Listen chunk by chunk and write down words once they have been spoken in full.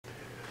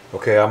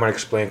Okay, I'm going to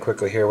explain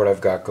quickly here what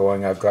I've got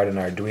going. I've got an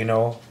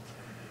Arduino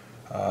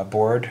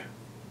board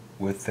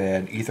with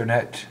an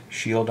Ethernet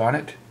shield on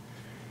it,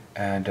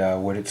 and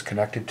what it's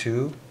connected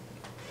to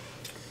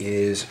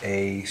is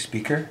a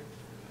speaker,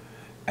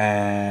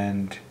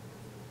 and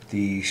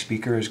the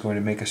speaker is going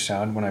to make a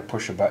sound when I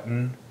push a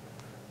button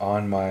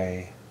on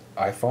my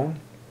iPhone,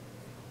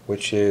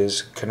 which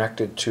is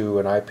connected to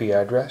an IP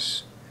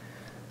address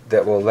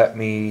that will let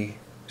me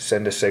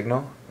send a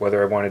signal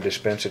whether I want to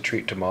dispense a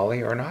treat to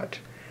Molly or not.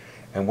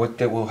 And what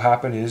that will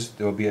happen is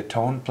there will be a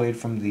tone played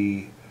from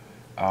the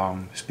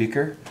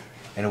speaker,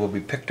 and it will be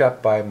picked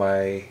up by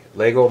my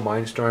Lego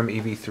Mindstorm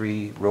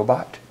EV3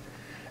 robot.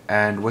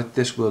 And what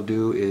this will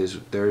do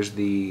is, there's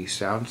the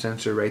sound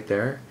sensor right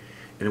there,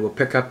 and it will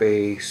pick up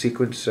a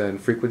sequence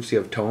and frequency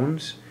of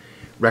tones,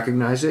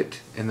 recognize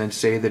it, and then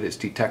say that it's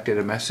detected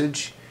a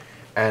message.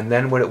 And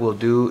then what it will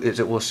do is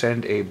it will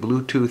send a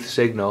Bluetooth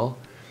signal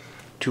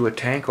to a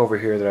tank over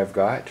here that I've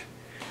got.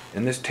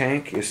 And this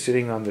tank is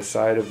sitting on the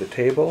side of the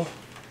table,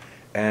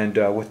 and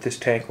what this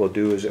tank will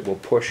do is it will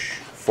push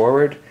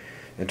forward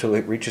until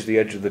it reaches the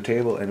edge of the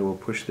table, and it will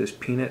push this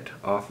peanut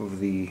off of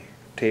the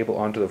table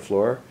onto the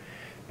floor.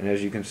 And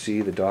as you can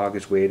see, the dog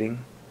is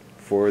waiting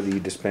for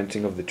the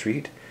dispensing of the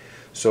treat.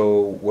 So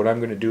what I'm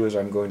going to do is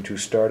I'm going to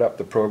start up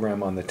the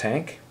program on the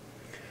tank,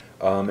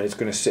 and it's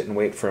going to sit and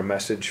wait for a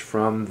message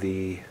from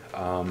the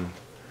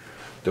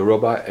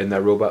robot, and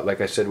that robot, like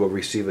I said, will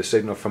receive a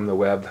signal from the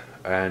web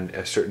and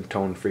a certain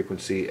tone,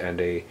 frequency, and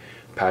a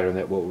pattern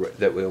that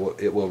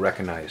it will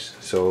recognize.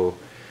 So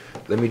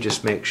let me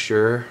just make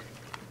sure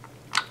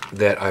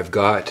that I've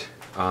got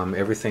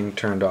everything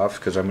turned off,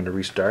 because I'm going to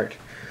restart.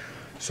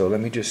 So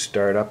let me just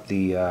start up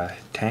the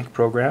tank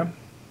program.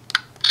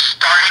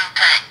 Starting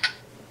tank.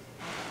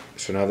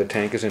 So now the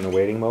tank is in the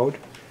waiting mode,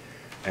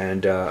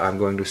 and I'm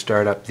going to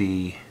start up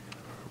the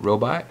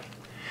robot.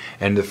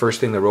 And the first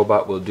thing the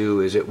robot will do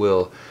is it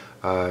will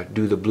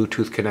do the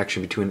Bluetooth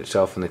connection between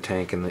itself and the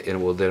tank, and it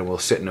will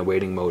sit in a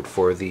waiting mode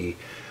for the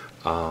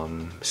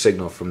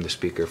signal from the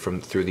speaker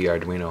through the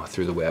Arduino,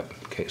 through the web.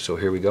 Okay, so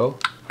here we go.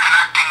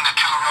 Connecting the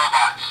two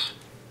robots.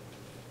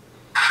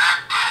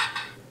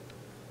 Connected.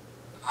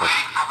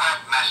 Waiting for web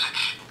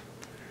message.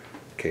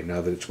 Okay, now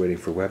that it's waiting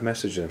for web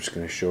message, I'm just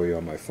going to show you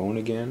on my phone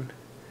again.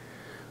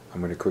 I'm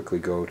going to quickly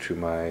go to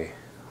my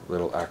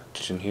little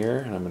action here,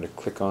 and I'm going to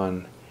click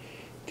on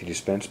the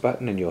dispense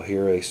button, and you'll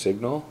hear a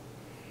signal,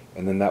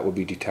 and then that will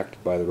be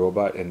detected by the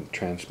robot and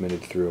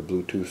transmitted through a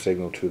Bluetooth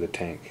signal to the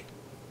tank.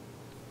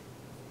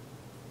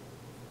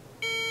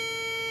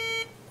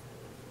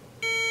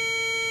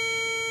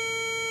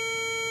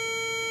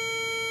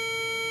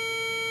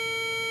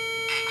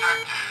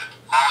 Detected.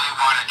 Molly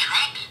want a treat?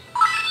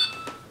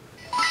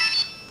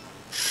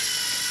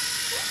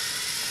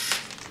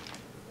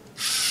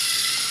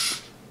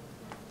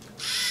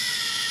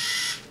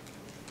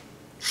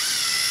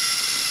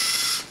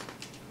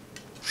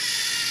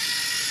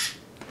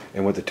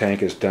 And what the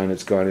tank has done,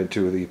 it's gone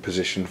into the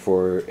position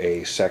for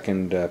a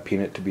second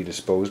peanut to be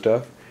disposed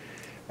of.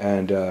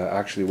 And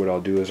actually what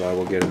I'll do is I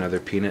will get another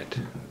peanut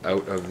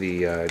out of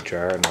the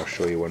jar, and I'll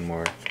show you one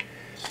more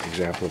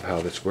example of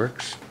how this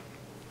works.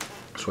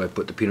 So I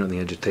put the peanut on the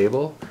edge of the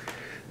table.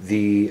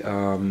 The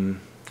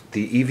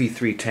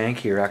EV3 tank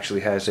here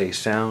actually has a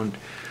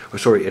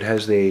it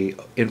has the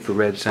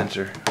infrared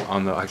sensor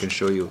on the, I can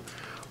show you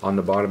on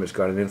the bottom. It's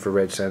got an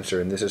infrared sensor,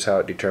 and this is how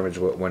it determines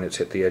when it's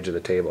hit the edge of the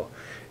table.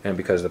 And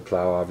because the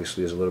plow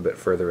obviously is a little bit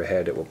further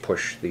ahead, it will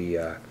push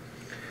the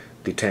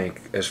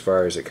tank as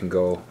far as it can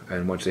go,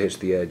 and once it hits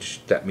the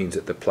edge, that means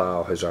that the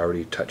plow has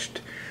already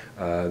touched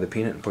the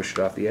peanut and pushed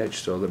it off the edge.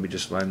 So let me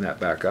just line that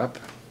back up.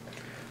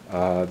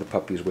 The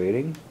puppy's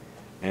waiting,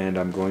 and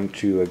I'm going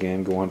to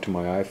again go onto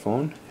my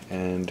iPhone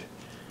and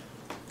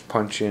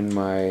punch in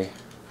my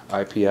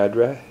IP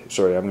address.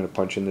 Sorry, I'm going to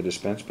punch in the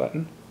dispense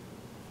button.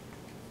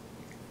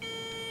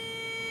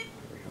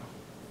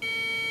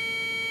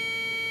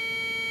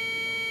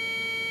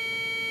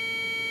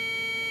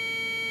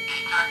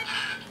 Detected.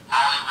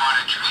 Molly want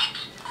a treat?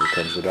 Here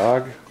comes the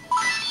dog.